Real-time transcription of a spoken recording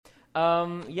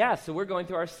So we're going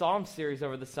through our Psalm series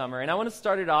over the summer, and I want to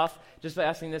start it off just by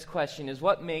asking this question: is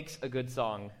what makes a good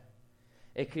song?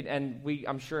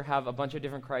 I'm sure, have a bunch of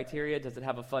different criteria. Does it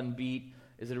have a fun beat?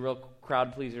 Is it a real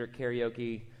crowd pleaser at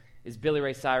karaoke? Is Billy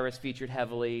Ray Cyrus featured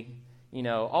heavily?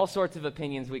 All sorts of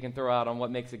opinions we can throw out on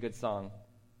what makes a good song.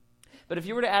 But if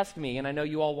you were to ask me, and I know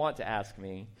you all want to ask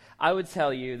me, I would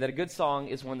tell you that a good song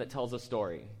is one that tells a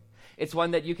story. It's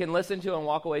one that you can listen to and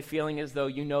walk away feeling as though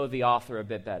you know the author a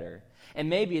bit better. And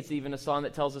maybe it's even a song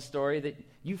that tells a story that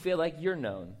you feel like you're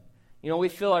known. We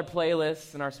fill our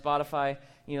playlists and our Spotify,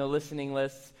 listening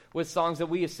lists with songs that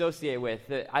we associate with,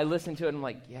 that I listen to it and I'm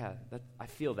like, yeah, I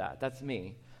feel that. That's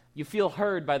me. You feel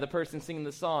heard by the person singing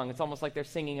the song. It's almost like they're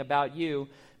singing about you,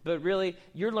 but really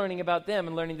you're learning about them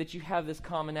and learning that you have this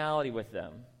commonality with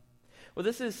them. Well,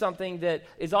 this is something that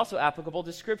is also applicable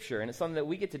to Scripture, and it's something that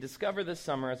we get to discover this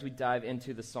summer as we dive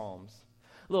into the Psalms.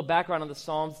 A little background on the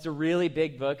Psalms: it's a really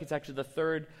big book. It's actually the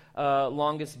third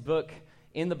longest book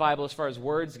in the Bible as far as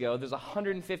words go. There's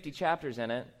 150 chapters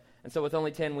in it, and so with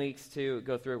only 10 weeks to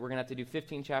go through it, we're going to have to do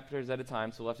 15 chapters at a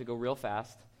time, so we'll have to go real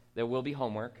fast. There will be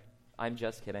homework. I'm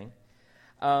just kidding.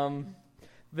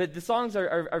 But the songs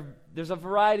there's a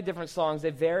variety of different songs. They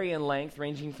vary in length,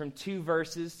 ranging from 2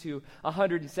 verses to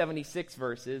 176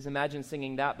 verses. Imagine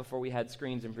singing that before we had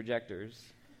screens and projectors.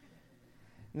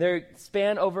 They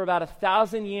span over about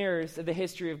 1,000 years of the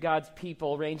history of God's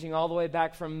people, ranging all the way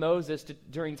back from Moses to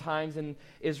during times in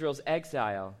Israel's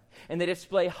exile. And they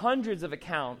display hundreds of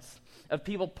accounts of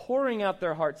people pouring out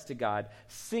their hearts to God,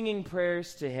 singing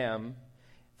prayers to Him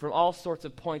from all sorts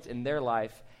of points in their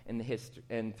life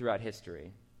and throughout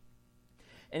history.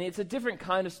 And it's a different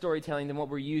kind of storytelling than what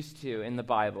we're used to in the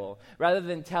Bible. Rather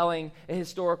than telling a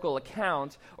historical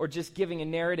account or just giving a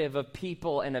narrative of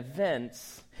people and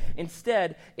events,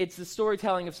 instead, it's the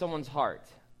storytelling of someone's heart.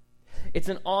 It's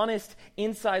an honest,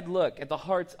 inside look at the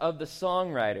hearts of the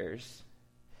songwriters.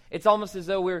 It's almost as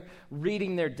though we're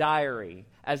reading their diary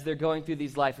as they're going through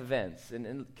these life events.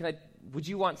 Would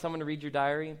you want someone to read your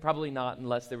diary? Probably not,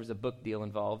 unless there was a book deal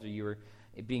involved or you were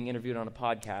being interviewed on a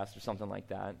podcast or something like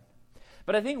that.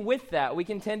 But I think with that, we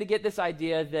can tend to get this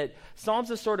idea that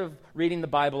Psalms is sort of reading the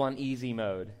Bible on easy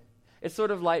mode. It's sort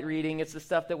of light reading. It's the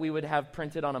stuff that we would have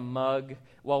printed on a mug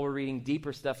while we're reading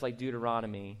deeper stuff like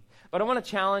Deuteronomy. But I want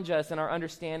to challenge us in our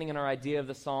understanding and our idea of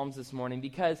the Psalms this morning,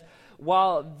 because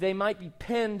while they might be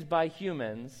penned by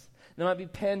humans, they might be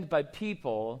penned by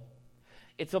people,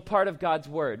 it's a part of God's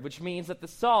Word, which means that the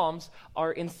Psalms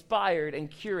are inspired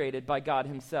and curated by God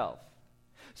Himself.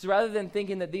 So rather than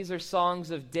thinking that these are songs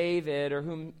of David or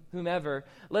whomever,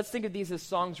 let's think of these as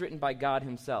songs written by God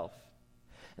Himself.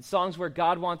 And songs where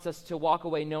God wants us to walk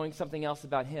away knowing something else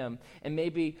about Him, and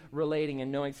maybe relating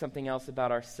and knowing something else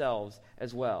about ourselves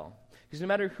as well. Because no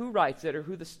matter who writes it or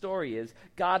who the story is,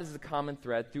 God is the common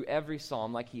thread through every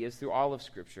psalm, like He is through all of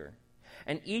Scripture.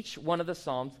 And each one of the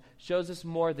psalms shows us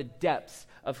more the depths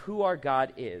of who our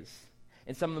God is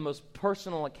in some of the most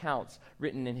personal accounts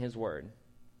written in His Word.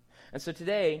 And so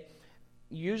today,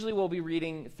 usually we'll be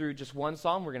reading through just one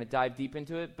psalm. We're going to dive deep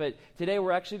into it. But today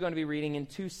we're actually going to be reading in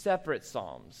 2 separate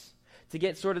psalms to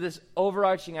get sort of this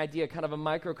overarching idea, kind of a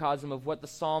microcosm of what the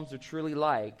psalms are truly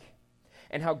like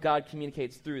and how God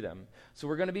communicates through them. So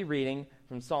we're going to be reading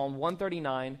from Psalm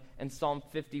 139 and Psalm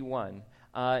 51.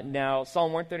 Now,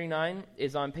 Psalm 139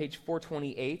 is on page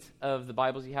 428 of the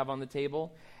Bibles you have on the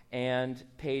table, and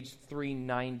page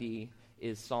 390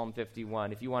 is Psalm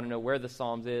 51. If you want to know where the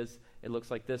Psalms is, it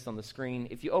looks like this on the screen.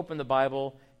 If you open the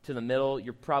Bible to the middle,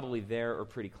 you're probably there or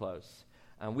pretty close.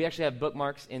 We actually have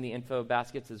bookmarks in the info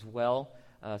baskets as well,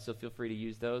 so feel free to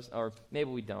use those, or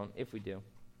maybe we don't, if we do.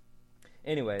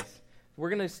 Anyways, we're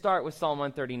going to start with Psalm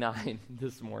 139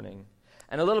 this morning.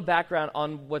 And a little background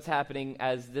on what's happening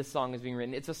as this song is being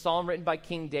written. It's a psalm written by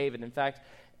King David. In fact,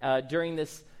 during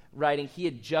this writing, he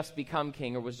had just become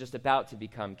king or was just about to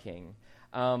become king.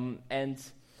 And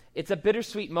it's a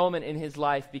bittersweet moment in his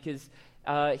life because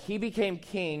he became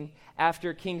king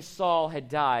after King Saul had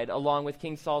died, along with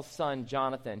King Saul's son,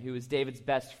 Jonathan, who was David's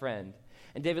best friend.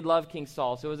 And David loved King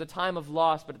Saul, so it was a time of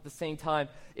loss, but at the same time,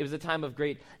 it was a time of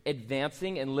great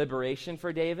advancing and liberation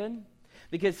for David,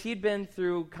 because he'd been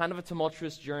through kind of a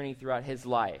tumultuous journey throughout his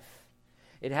life.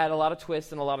 It had a lot of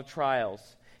twists and a lot of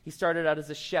trials. He started out as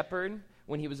a shepherd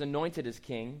when he was anointed as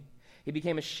king. He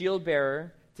became a shield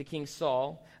bearer to King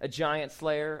Saul, a giant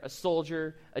slayer, a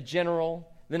soldier, a general,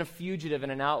 then a fugitive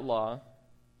and an outlaw.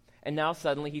 And now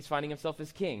suddenly he's finding himself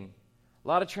as king. A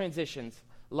lot of transitions,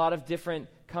 a lot of different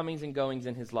comings and goings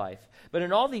in his life. But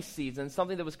in all these seasons,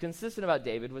 something that was consistent about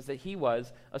David was that he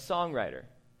was a songwriter.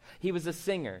 He was a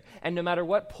singer. And no matter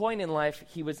what point in life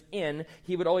he was in,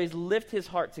 he would always lift his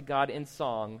heart to God in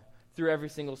song through every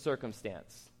single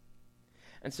circumstance.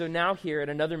 And so now here at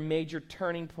another major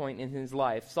turning point in his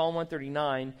life, Psalm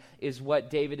 139 is what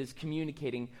David is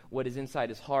communicating, what is inside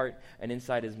his heart and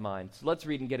inside his mind. So let's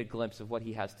read and get a glimpse of what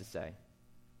he has to say.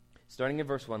 Starting in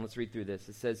verse 1, let's read through this.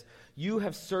 It says, "You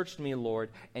have searched me, Lord,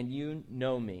 and you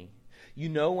know me. You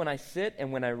know when I sit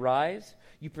and when I rise.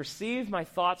 You perceive my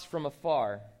thoughts from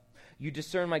afar. You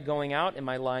discern my going out and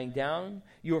my lying down.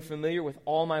 You are familiar with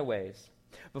all my ways.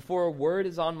 Before a word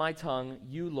is on my tongue,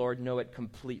 you, Lord, know it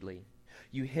completely.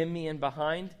 You hem me in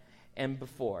behind and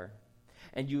before,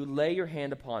 and you lay your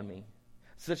hand upon me.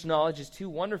 Such knowledge is too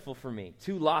wonderful for me,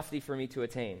 too lofty for me to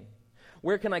attain.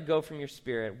 Where can I go from your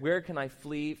spirit? Where can I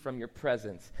flee from your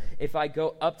presence? If I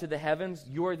go up to the heavens,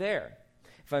 you're there.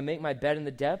 If I make my bed in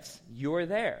the depths, you're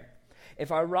there.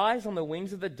 If I rise on the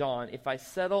wings of the dawn, if I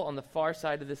settle on the far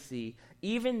side of the sea,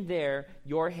 even there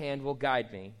your hand will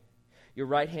guide me. Your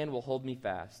right hand will hold me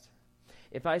fast.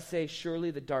 If I say,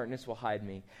 surely the darkness will hide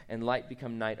me, and light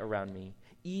become night around me,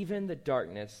 even the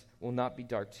darkness will not be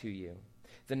dark to you.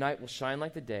 The night will shine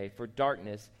like the day, for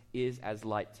darkness is as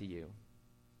light to you."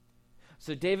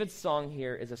 So David's song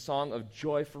here is a song of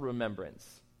joyful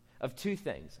remembrance of two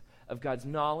things, of God's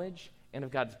knowledge and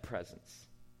of God's presence.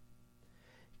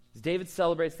 David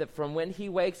celebrates that from when he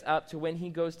wakes up to when he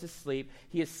goes to sleep,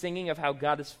 he is singing of how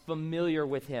God is familiar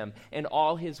with him in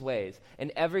all his ways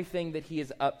and everything that he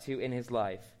is up to in his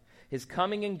life. His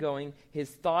coming and going,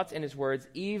 his thoughts and his words,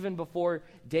 even before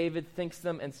David thinks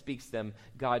them and speaks them,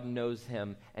 God knows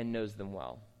him and knows them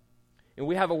well. And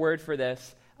we have a word for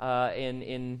this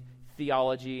in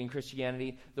theology and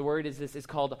Christianity. The word is this. It's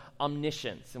called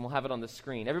omniscience, and we'll have it on the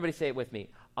screen. Everybody say it with me.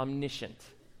 Omniscient.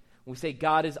 When we say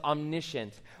God is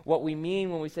omniscient, what we mean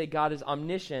when we say God is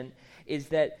omniscient is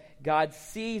that God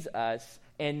sees us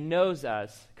and knows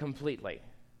us completely.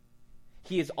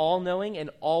 He is all-knowing and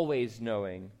always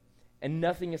knowing, and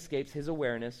nothing escapes his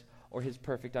awareness or his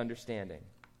perfect understanding.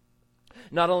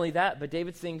 Not only that, but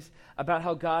David sings about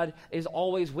how God is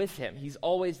always with him. He's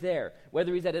always there.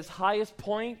 Whether he's at his highest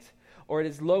point or at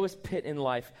his lowest pit in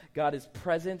life, God is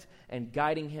present and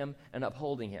guiding him and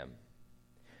upholding him.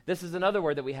 This is another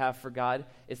word that we have for God.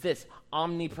 It's this,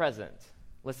 omnipresent.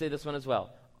 Let's say this one as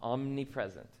well.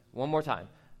 Omnipresent. One more time.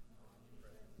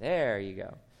 There you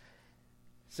go.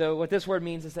 So what this word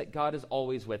means is that God is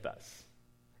always with us.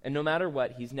 And no matter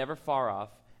what, he's never far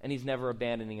off, and he's never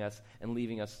abandoning us and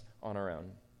leaving us on our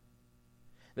own.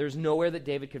 There's nowhere that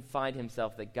David could find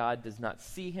himself that God does not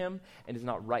see him and is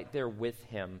not right there with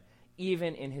him,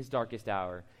 even in his darkest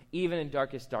hour, even in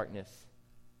darkest darkness.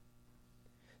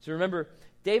 So remember,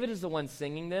 David is the one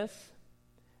singing this,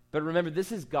 but remember,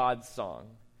 this is God's song.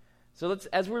 So let's,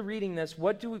 as we're reading this,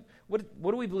 what do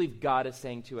we believe God is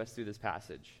saying to us through this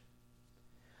passage?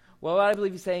 Well, what I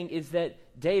believe he's saying is that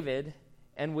David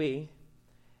and we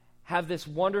have this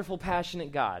wonderful,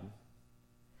 passionate God.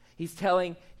 He's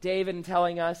telling David and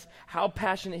telling us how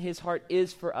passionate his heart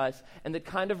is for us and the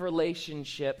kind of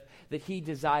relationship that he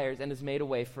desires and has made a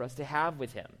way for us to have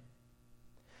with him.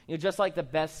 You know, just like the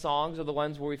best songs are the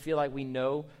ones where we feel like we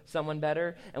know someone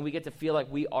better and we get to feel like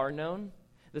we are known,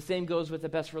 the same goes with the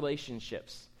best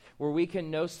relationships, where we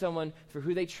can know someone for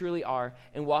who they truly are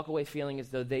and walk away feeling as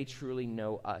though they truly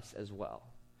know us as well.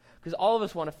 Because all of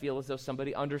us want to feel as though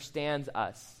somebody understands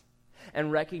us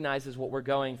and recognizes what we're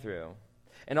going through.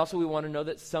 And also we want to know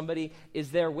that somebody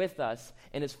is there with us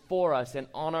and is for us and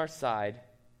on our side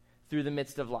through the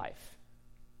midst of life.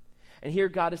 And here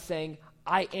God is saying,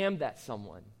 I am that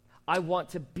someone. I want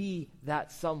to be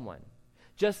that someone.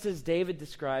 Just as David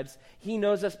describes, he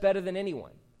knows us better than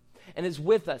anyone and is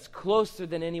with us closer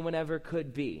than anyone ever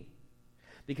could be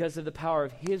because of the power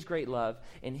of his great love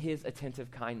and his attentive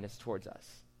kindness towards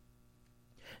us.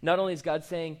 Not only is God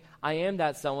saying, I am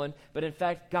that someone, but in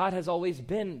fact, God has always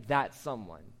been that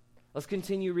someone. Let's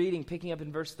continue reading, picking up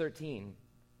in verse 13.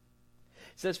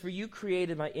 It says, "For you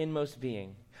created my inmost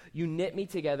being. You knit me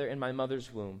together in my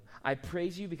mother's womb. I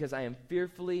praise you because I am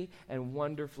fearfully and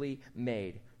wonderfully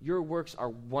made. Your works are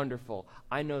wonderful.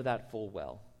 I know that full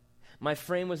well. My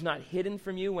frame was not hidden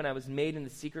from you when I was made in the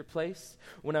secret place,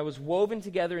 when I was woven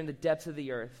together in the depths of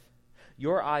the earth.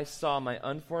 Your eyes saw my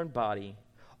unformed body.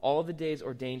 All the days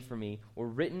ordained for me were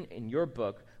written in your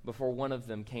book before one of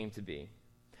them came to be.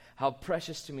 How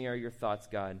precious to me are your thoughts,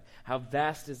 God. How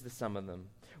vast is the sum of them.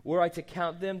 Were I to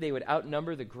count them, they would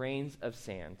outnumber the grains of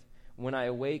sand. When I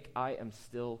awake, I am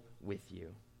still with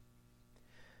you."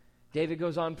 David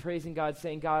goes on praising God,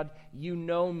 saying, God, you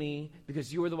know me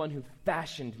because you are the one who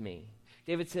fashioned me.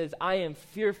 David says, I am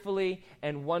fearfully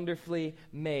and wonderfully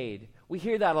made. We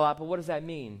hear that a lot, but what does that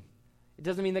mean? It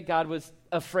doesn't mean that God was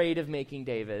afraid of making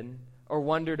David or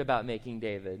wondered about making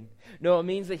David. No, it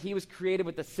means that he was created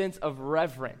with a sense of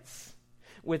reverence.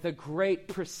 With a great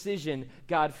precision,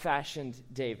 God fashioned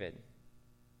David.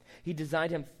 He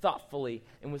designed him thoughtfully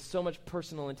and with so much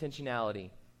personal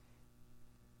intentionality.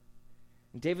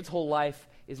 And David's whole life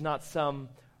is not some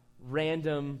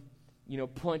random,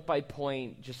 point by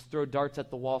point, just throw darts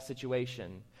at the wall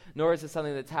situation. Nor is it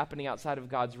something that's happening outside of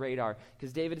God's radar.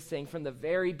 Because David is saying, from the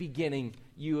very beginning,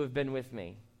 you have been with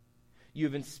me. You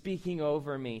have been speaking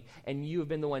over me, and you have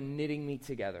been the one knitting me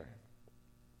together.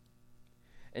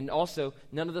 And also,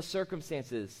 none of the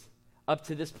circumstances up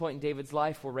to this point in David's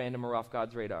life were random or off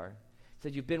God's radar. He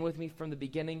said, you've been with me from the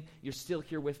beginning, you're still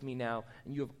here with me now,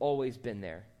 and you have always been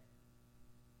there.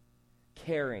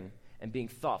 Caring and being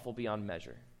thoughtful beyond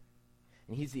measure.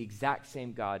 And he's the exact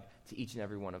same God to each and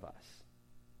every one of us.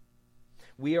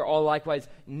 We are all likewise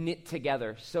knit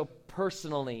together so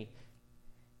personally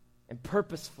and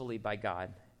purposefully by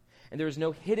God. And there is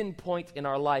no hidden point in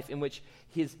our life in which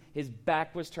his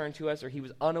back was turned to us, or he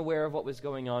was unaware of what was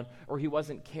going on, or he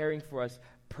wasn't caring for us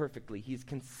perfectly. He's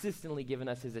consistently given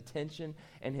us his attention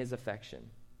and his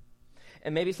affection.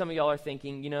 And maybe some of y'all are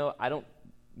thinking,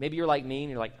 maybe you're like me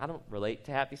and you're like, I don't relate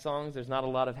to happy songs. There's not a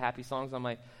lot of happy songs on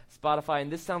my Spotify,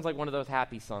 and this sounds like one of those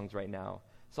happy songs right now.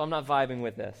 So I'm not vibing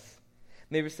with this.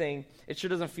 Maybe you're saying, it sure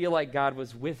doesn't feel like God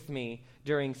was with me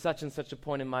during such and such a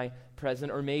point in my present,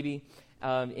 or maybe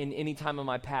in any time in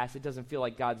my past, it doesn't feel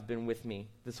like God's been with me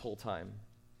this whole time.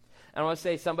 And I want to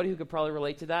say, somebody who could probably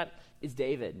relate to that is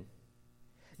David.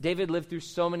 David lived through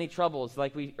so many troubles,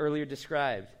 like we earlier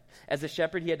described. As a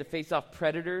shepherd, he had to face off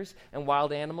predators and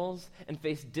wild animals and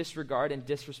face disregard and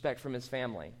disrespect from his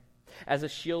family. As a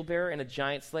shield bearer and a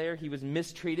giant slayer, he was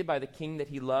mistreated by the king that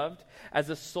he loved. As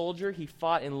a soldier, he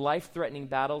fought in life-threatening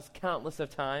battles countless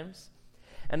of times.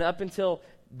 And up until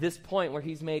this point where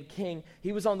he's made king,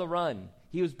 he was on the run.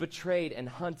 He was betrayed and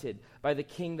hunted by the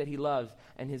king that he loves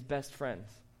and his best friends.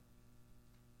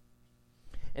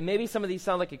 And maybe some of these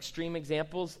sound like extreme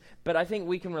examples, but I think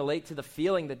we can relate to the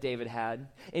feeling that David had.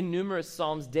 In numerous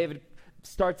Psalms, David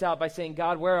starts out by saying,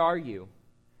 God, where are you?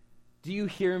 Do you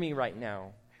hear me right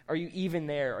now? Are you even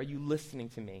there? Are you listening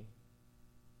to me?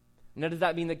 Now, does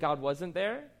that mean that God wasn't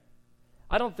there?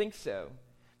 I don't think so.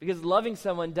 Because loving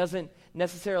someone doesn't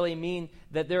necessarily mean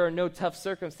that there are no tough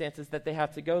circumstances that they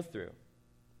have to go through.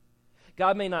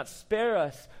 God may not spare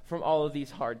us from all of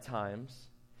these hard times,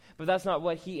 but that's not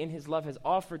what he in his love has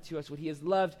offered to us. What he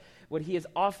has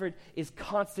offered is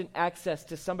constant access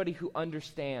to somebody who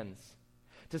understands,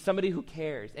 to somebody who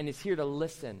cares and is here to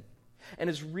listen,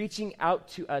 and is reaching out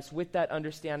to us with that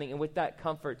understanding and with that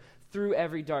comfort through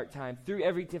every dark time, through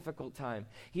every difficult time.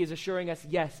 He is assuring us,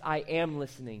 yes, I am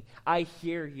listening. I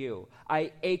hear you.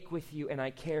 I ache with you, and I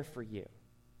care for you.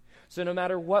 So no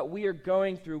matter what we are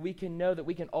going through, we can know that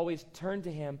we can always turn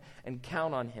to him and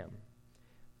count on him.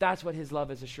 That's what his love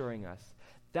is assuring us.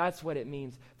 That's what it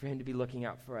means for him to be looking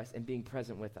out for us and being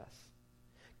present with us.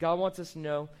 God wants us to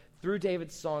know through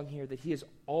David's song here that he has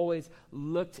always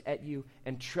looked at you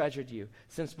and treasured you.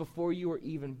 Since before you were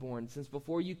even born, since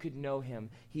before you could know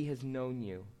him, he has known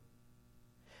you.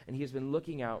 And he has been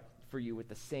looking out for you with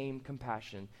the same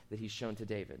compassion that he's shown to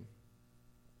David.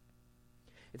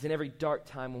 It's in every dark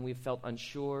time when we've felt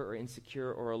unsure or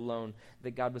insecure or alone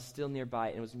that God was still nearby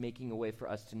and was making a way for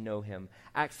us to know him.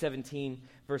 Acts 17,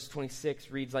 verse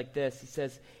 26 reads like this. He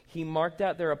says, he marked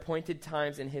out their appointed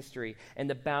times in history and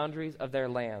the boundaries of their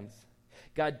lands.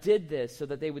 God did this so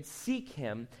that they would seek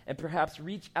him and perhaps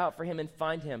reach out for him and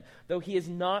find him, though he is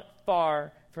not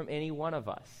far from any one of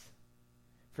us.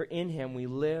 For in him we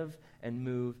live and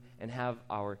move and have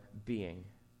our being.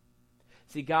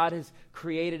 See, God has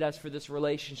created us for this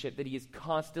relationship that he is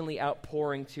constantly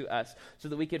outpouring to us so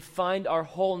that we could find our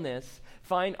wholeness,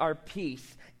 find our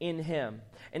peace in him.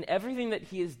 And everything that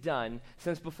he has done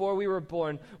since before we were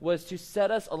born was to set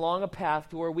us along a path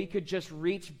to where we could just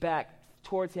reach back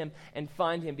towards him and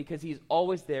find him because he's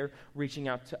always there reaching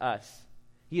out to us.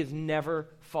 He is never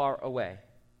far away.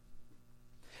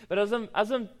 But as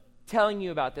I'm telling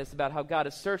you about this, about how God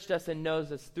has searched us and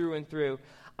knows us through and through,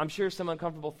 I'm sure some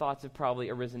uncomfortable thoughts have probably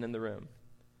arisen in the room.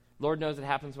 Lord knows it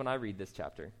happens when I read this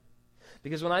chapter.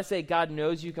 Because when I say God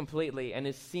knows you completely and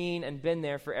has seen and been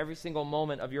there for every single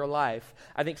moment of your life,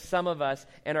 I think some of us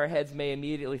in our heads may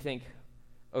immediately think,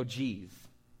 oh geez,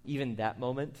 even that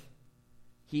moment?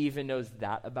 He even knows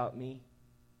that about me?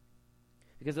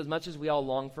 Because as much as we all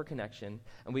long for connection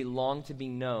and we long to be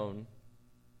known,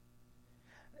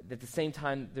 at the same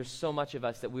time, there's so much of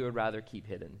us that we would rather keep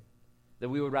hidden, that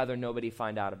we would rather nobody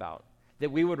find out about,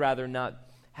 that we would rather not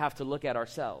have to look at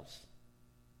ourselves.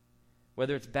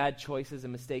 Whether it's bad choices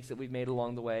and mistakes that we've made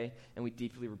along the way and we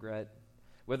deeply regret.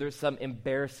 Whether it's some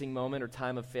embarrassing moment or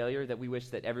time of failure that we wish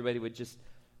that everybody would just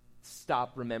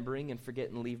stop remembering and forget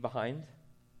and leave behind.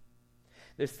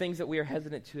 There's things that we are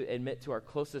hesitant to admit to our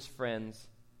closest friends,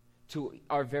 to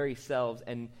our very selves,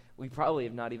 and we probably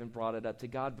have not even brought it up to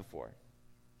God before.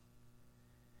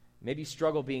 Maybe you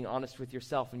struggle being honest with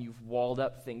yourself and you've walled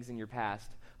up things in your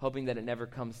past, hoping that it never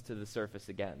comes to the surface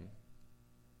again.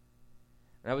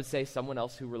 And I would say someone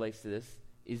else who relates to this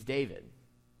is David,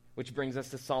 which brings us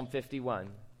to Psalm 51,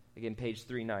 again, page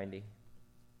 390.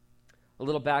 A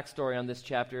little backstory on this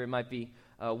chapter, it might be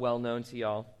well known to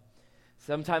y'all.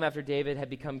 Sometime after David had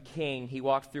become king, he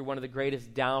walked through one of the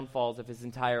greatest downfalls of his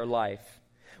entire life,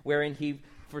 wherein he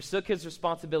forsook his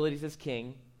responsibilities as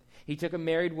king. He took a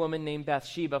married woman named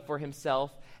Bathsheba for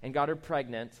himself and got her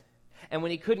pregnant. And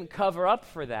when he couldn't cover up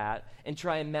for that and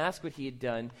try and mask what he had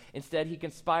done, instead he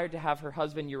conspired to have her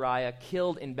husband Uriah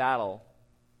killed in battle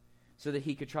so that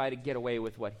he could try to get away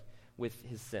with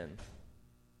his sins.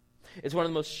 It's one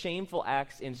of the most shameful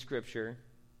acts in Scripture,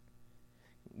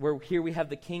 where here we have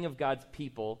the king of God's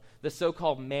people, the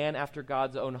so-called man after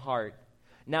God's own heart,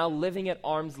 now living at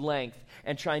arm's length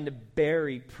and trying to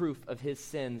bury proof of his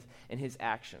sins and his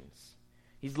actions.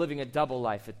 He's living a double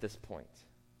life at this point.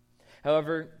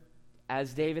 However,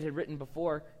 as David had written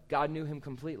before, God knew him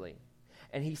completely.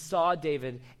 And he saw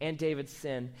David and David's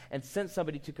sin and sent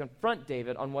somebody to confront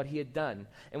David on what he had done.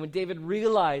 And when David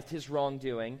realized his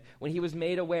wrongdoing, when he was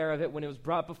made aware of it, when it was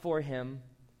brought before him,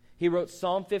 he wrote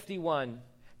Psalm 51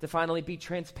 to finally be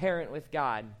transparent with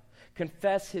God,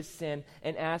 confess his sin,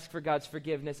 and ask for God's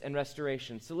forgiveness and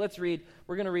restoration. So let's read.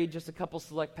 We're going to read just a couple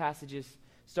select passages,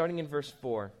 starting in verse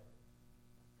 4.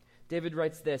 David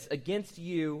writes this, "Against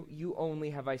you, you only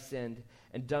have I sinned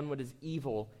and done what is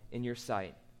evil in your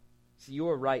sight. So you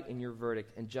are right in your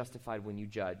verdict and justified when you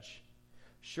judge.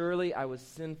 Surely I was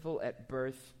sinful at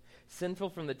birth, sinful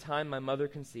from the time my mother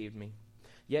conceived me.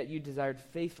 Yet you desired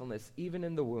faithfulness even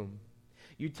in the womb.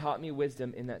 You taught me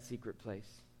wisdom in that secret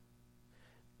place."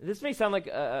 This may sound like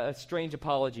a strange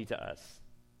apology to us,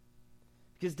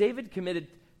 because David committed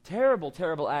terrible,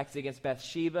 terrible acts against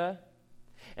Bathsheba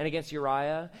and against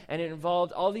Uriah, and it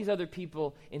involved all these other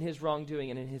people in his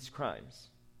wrongdoing and in his crimes.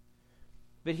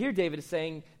 But here David is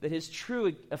saying that his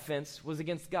true offense was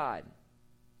against God.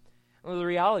 Well, the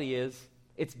reality is,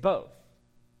 it's both.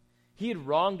 He had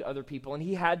wronged other people, and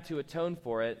he had to atone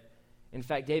for it. In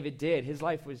fact, David did. His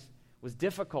life was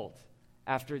difficult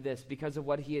after this because of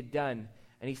what he had done,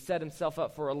 and he set himself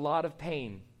up for a lot of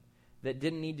pain that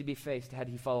didn't need to be faced had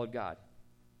he followed God.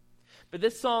 But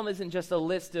this psalm isn't just a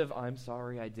list of, I'm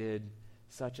sorry I did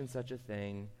such and such a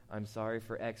thing, I'm sorry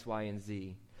for X, Y, and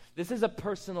Z. This is a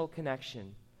personal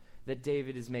connection that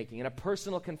David is making, and a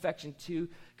personal confession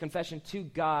to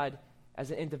God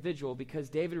as an individual, because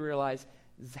David realized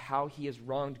how he has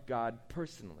wronged God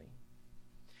personally.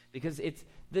 Because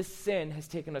this sin has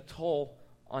taken a toll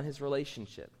on his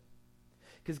relationship.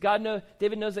 Because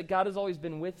David knows that God has always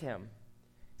been with him.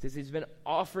 He says he's been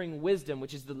offering wisdom,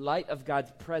 which is the light of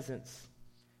God's presence,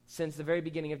 since the very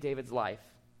beginning of David's life.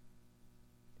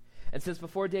 And since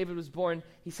before David was born,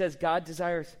 he says God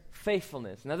desires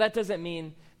faithfulness. Now that doesn't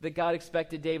mean that God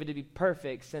expected David to be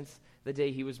perfect since the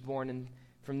day he was born and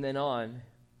from then on.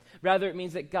 Rather, it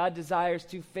means that God desires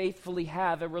to faithfully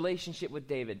have a relationship with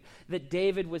David, that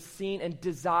David was seen and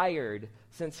desired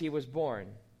since he was born.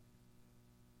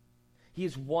 He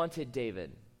has wanted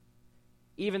David,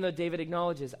 even though David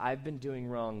acknowledges, I've been doing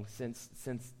wrong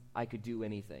since I could do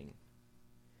anything.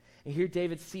 And here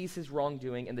David sees his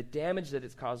wrongdoing and the damage that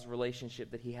it's caused the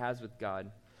relationship that he has with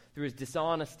God through his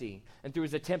dishonesty and through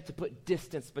his attempt to put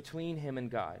distance between him and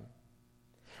God.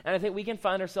 And I think we can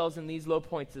find ourselves in these low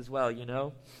points as well,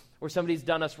 where somebody's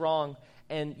done us wrong.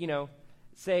 And,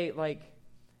 say, like,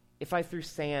 if I threw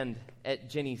sand at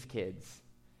Jenny's kids,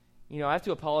 I have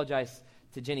to apologize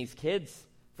to Jenny's kids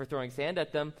for throwing sand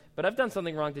at them, but I've done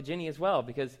something wrong to Jenny as well,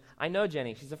 because I know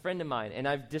Jenny. She's a friend of mine, and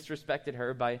I've disrespected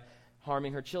her by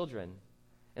harming her children.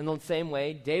 In the same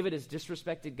way, David has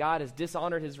disrespected God, has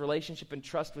dishonored his relationship and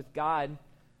trust with God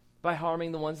by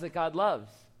harming the ones that God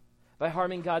loves, by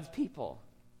harming God's people.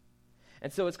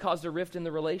 And so it's caused a rift in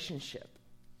the relationship.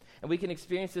 And we can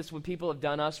experience this when people have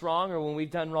done us wrong or when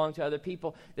we've done wrong to other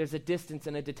people. There's a distance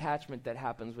and a detachment that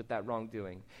happens with that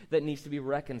wrongdoing that needs to be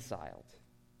reconciled.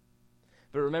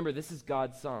 But remember, this is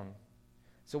God's song.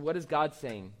 So what is God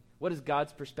saying? What is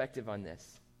God's perspective on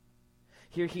this?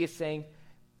 Here he is saying,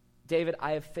 David,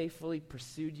 I have faithfully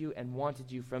pursued you and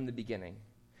wanted you from the beginning.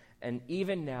 And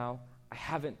even now, I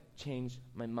haven't changed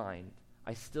my mind.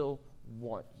 I still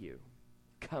want you.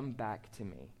 Come back to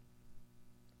me.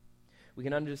 We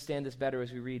can understand this better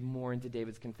as we read more into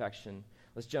David's confession.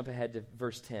 Let's jump ahead to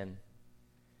verse 10.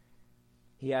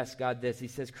 He asks God this. He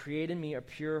says, "Create in me a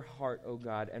pure heart, O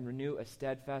God, and renew a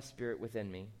steadfast spirit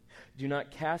within me. Do not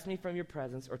cast me from your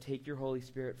presence or take your Holy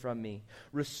Spirit from me.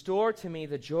 Restore to me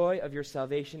the joy of your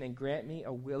salvation and grant me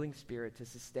a willing spirit to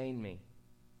sustain me."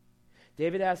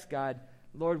 David asked God,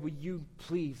 "Lord, will you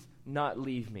please not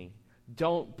leave me?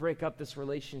 Don't break up this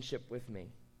relationship with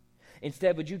me.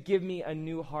 Instead, would you give me a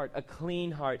new heart, a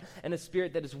clean heart, and a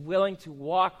spirit that is willing to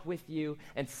walk with you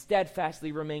and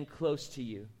steadfastly remain close to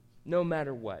you, no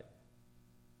matter what?"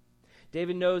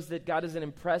 David knows that God isn't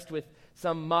impressed with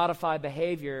some modified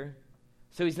behavior,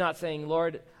 so he's not saying,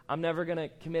 "Lord, I'm never going to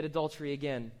commit adultery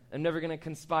again. I'm never going to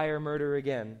conspire murder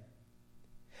again."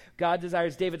 God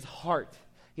desires David's heart.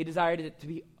 He desired it to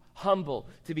be humble,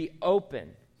 to be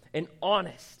open and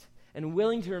honest, and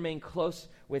willing to remain close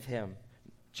with him,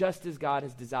 just as God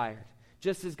has desired,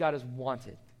 just as God has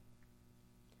wanted.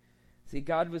 See,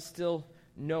 God was still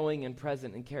knowing and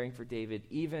present and caring for David,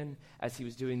 even as he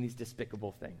was doing these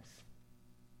despicable things.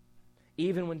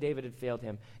 Even when David had failed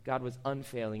him, God was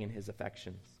unfailing in his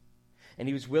affections. And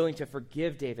he was willing to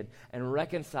forgive David and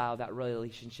reconcile that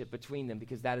relationship between them,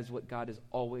 because that is what God has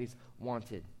always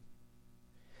wanted.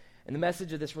 And the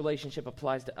message of this relationship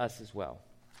applies to us as well,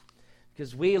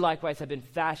 because we likewise have been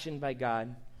fashioned by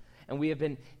God, and we have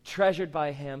been treasured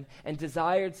by him and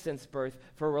desired since birth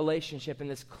for a relationship in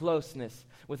this closeness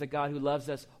with a God who loves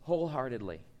us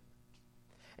wholeheartedly.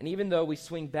 And even though we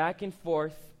swing back and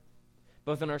forth,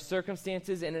 both in our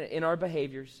circumstances and in our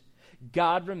behaviors,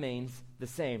 God remains the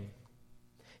same.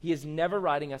 He is never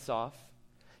writing us off.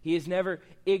 He is never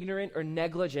ignorant or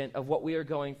negligent of what we are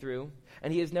going through,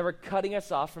 and he is never cutting us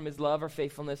off from his love or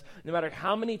faithfulness, no matter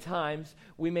how many times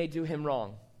we may do him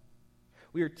wrong.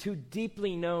 We are too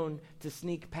deeply known to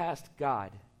sneak past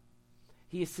God.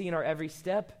 He has seen our every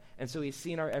step, and so he has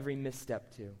seen our every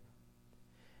misstep too.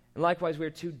 And likewise, we are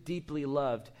too deeply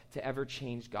loved to ever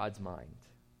change God's mind.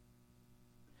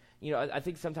 You know, I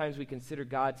think sometimes we consider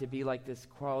God to be like this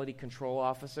quality control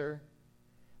officer.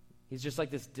 He's just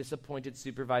like this disappointed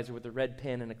supervisor with a red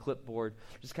pen and a clipboard,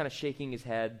 just kind of shaking his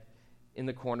head in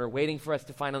the corner, waiting for us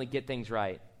to finally get things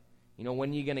right. You know,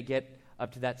 when are you going to get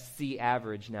up to that C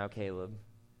average now, Caleb?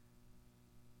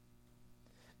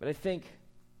 But I think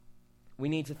we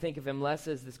need to think of him less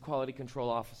as this quality control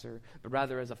officer, but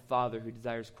rather as a father who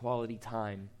desires quality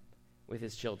time with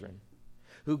his children,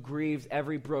 who grieves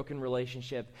every broken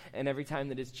relationship and every time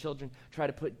that his children try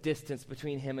to put distance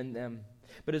between him and them,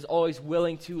 but is always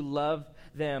willing to love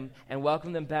them and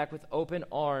welcome them back with open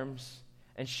arms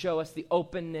and show us the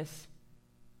openness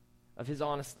of his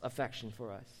honest affection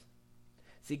for us.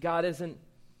 See, God isn't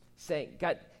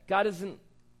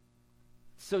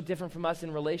so different from us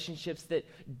in relationships that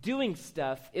doing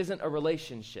stuff isn't a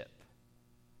relationship.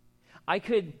 I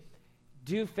could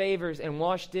do favors and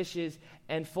wash dishes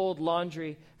and fold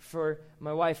laundry for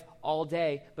my wife all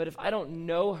day, but if I don't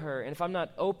know her and if I'm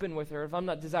not open with her, if I'm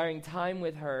not desiring time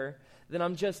with her, then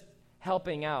I'm just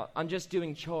helping out. I'm just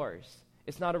doing chores.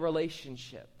 It's not a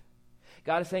relationship.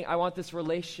 God is saying, I want this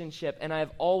relationship, and I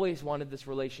have always wanted this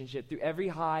relationship. Through every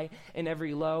high and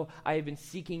every low, I have been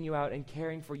seeking you out and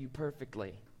caring for you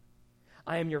perfectly.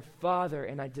 I am your Father,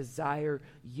 and I desire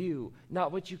you,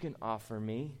 not what you can offer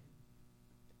me.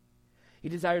 He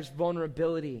desires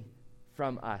vulnerability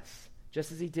from us,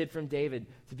 just as he did from David,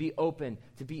 to be open,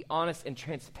 to be honest and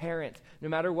transparent, no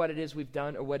matter what it is we've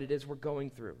done or what it is we're going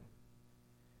through.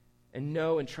 And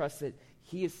know and trust that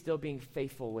he is still being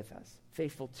faithful with us,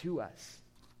 faithful to us.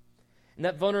 And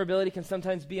that vulnerability can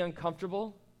sometimes be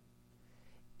uncomfortable.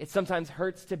 It sometimes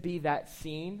hurts to be that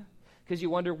seen, because you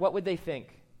wonder, what would they think?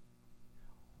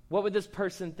 What would this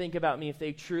person think about me if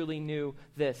they truly knew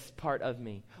this part of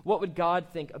me? What would God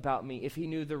think about me if he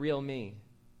knew the real me?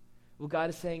 Well, God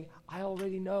is saying, I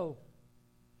already know.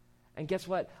 And guess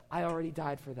what? I already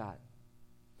died for that.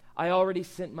 I already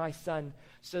sent my son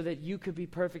so that you could be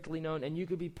perfectly known and you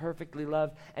could be perfectly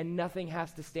loved, and nothing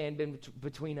has to stand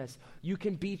between us. You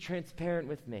can be transparent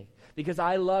with me because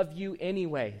I love you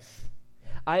anyways.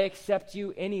 I accept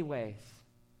you anyways.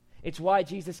 It's why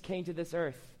Jesus came to this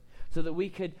earth, so that we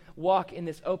could walk in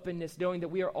this openness, knowing that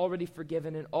we are already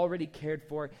forgiven and already cared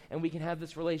for, and we can have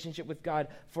this relationship with God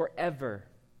forever.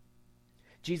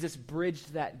 Jesus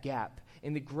bridged that gap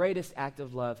in the greatest act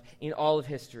of love in all of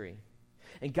history.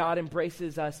 And God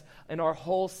embraces us in our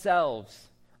whole selves,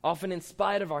 often in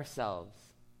spite of ourselves,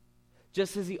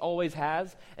 just as he always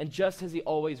has and just as he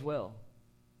always will.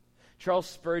 Charles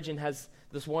Spurgeon has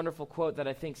this wonderful quote that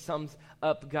I think sums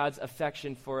up God's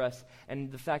affection for us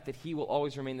and the fact that he will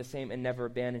always remain the same and never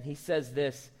abandon. He says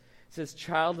this, It says,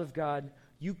 child of God,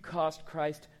 you cost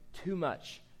Christ too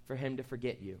much for him to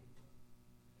forget you.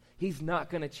 He's not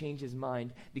going to change his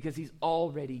mind because he's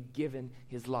already given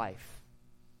his life.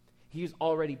 He's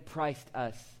already priced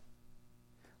us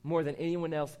more than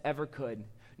anyone else ever could,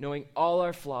 knowing all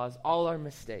our flaws, all our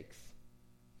mistakes.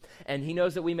 And he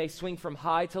knows that we may swing from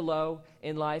high to low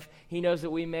in life. He knows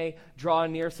that we may draw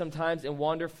near sometimes and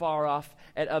wander far off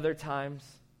at other times,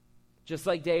 just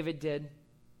like David did.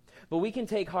 But we can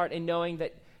take heart in knowing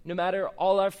that no matter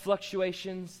all our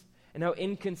fluctuations and how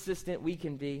inconsistent we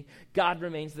can be, God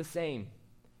remains the same.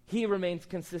 He remains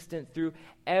consistent through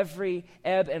every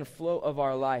ebb and flow of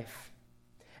our life.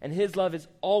 And his love is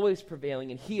always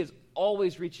prevailing, and he is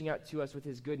always reaching out to us with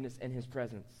his goodness and his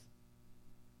presence.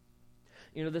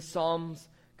 You know, the Psalms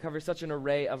cover such an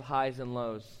array of highs and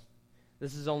lows.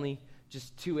 This is only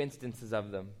just 2 instances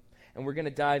of them. And we're going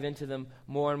to dive into them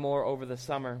more and more over the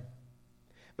summer.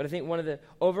 But I think one of the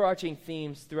overarching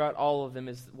themes throughout all of them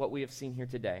is what we have seen here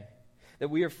today. That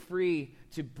we are free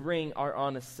to bring our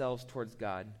honest selves towards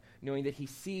God, knowing that he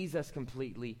sees us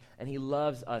completely and he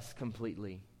loves us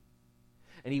completely.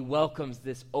 And he welcomes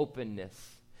this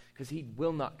openness because he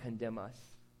will not condemn us.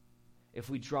 If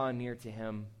we draw near to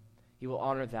him, he will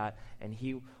honor that, and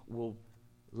he will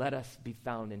let us be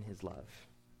found in his love.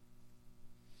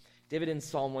 David in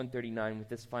Psalm 139 with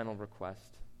this final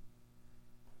request.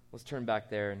 Let's turn back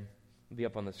there and it'll be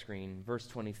up on the screen. Verse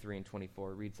 23 and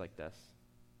 24 reads like this.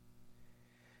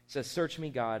 It says, search me,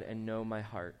 God, and know my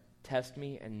heart. Test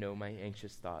me and know my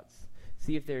anxious thoughts.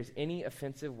 See if there's any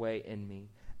offensive way in me,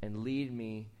 and lead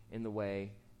me in the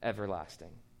way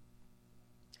everlasting.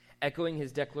 Echoing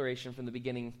his declaration from the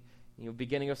beginning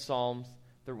of Psalms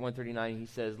 139, he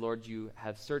says, Lord, you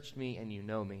have searched me and you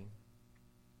know me.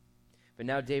 But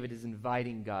now David is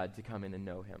inviting God to come in and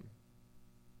know him.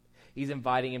 He's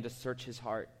inviting him to search his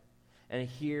heart and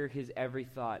hear his every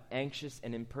thought, anxious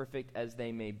and imperfect as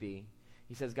they may be.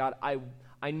 He says, God,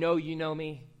 I know you know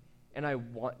me, and I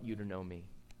want you to know me.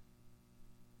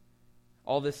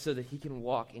 All this so that he can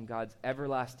walk in God's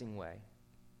everlasting way.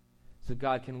 So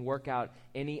God can work out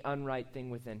any unright thing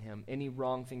within him, any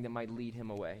wrong thing that might lead him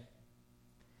away.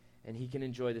 And he can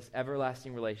enjoy this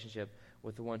everlasting relationship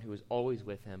with the one who is always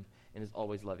with him and is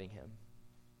always loving him.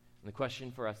 And the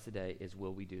question for us today is,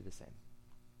 will we do the same?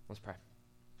 Let's pray.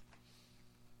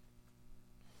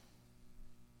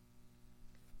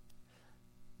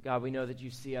 God, we know that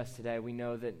you see us today. We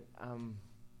know that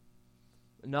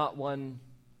not one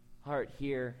heart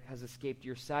here has escaped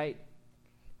your sight,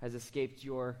 has escaped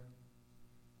your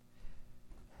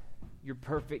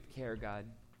perfect care, God.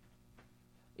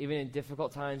 Even in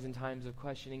difficult times, in times of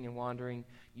questioning and wandering,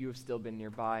 you have still been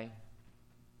nearby.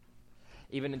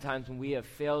 Even in times when we have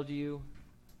failed you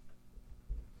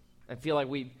and feel like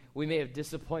we may have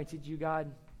disappointed you,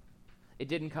 God, it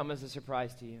didn't come as a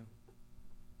surprise to you.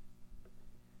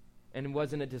 And it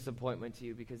wasn't a disappointment to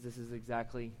you because this is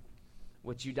exactly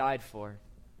what you died for.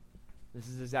 This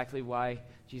is exactly why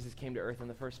Jesus came to earth in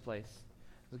the first place.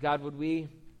 So God, would we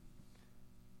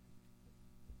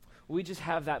just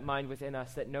have that mind within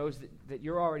us that knows that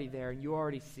you're already there and you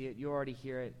already see it, you already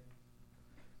hear it.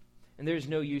 And there's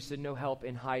no use and no help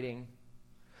in hiding.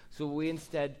 So we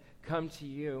instead come to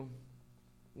you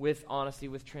with honesty,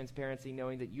 with transparency,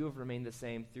 knowing that you have remained the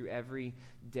same through every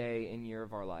day and year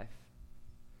of our life.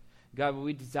 God, would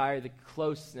we desire the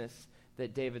closeness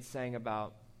that David sang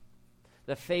about,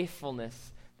 the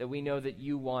faithfulness that we know that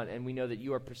you want and we know that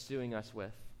you are pursuing us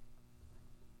with.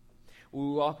 We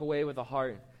walk away with a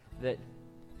heart that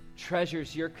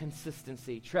treasures your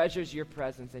consistency, treasures your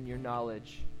presence and your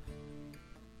knowledge.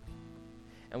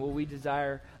 And will we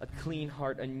desire a clean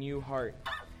heart, a new heart,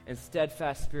 and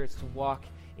steadfast spirits to walk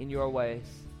in your ways,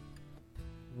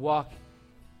 walk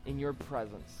in your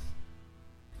presence.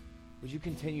 Would you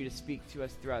continue to speak to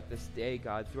us throughout this day,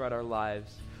 God, throughout our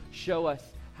lives? Show us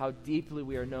how deeply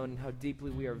we are known and how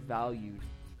deeply we are valued.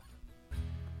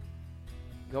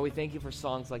 God, we thank you for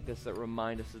songs like this that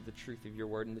remind us of the truth of your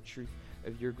word and the truth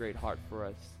of your great heart for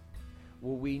us.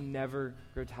 Will we never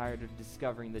grow tired of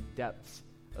discovering the depths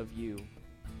of you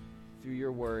through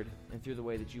your word and through the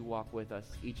way that you walk with us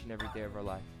each and every day of our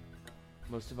life?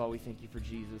 Most of all, we thank you for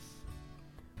Jesus.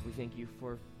 We thank you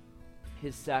for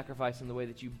his sacrifice and the way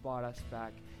that you bought us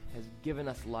back, has given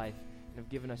us life, and have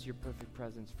given us your perfect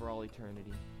presence for all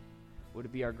eternity. Would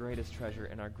it be our greatest treasure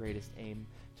and our greatest aim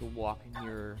to walk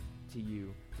nearer to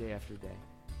you day after day?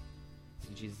 It's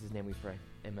in Jesus' name we pray.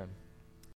 Amen.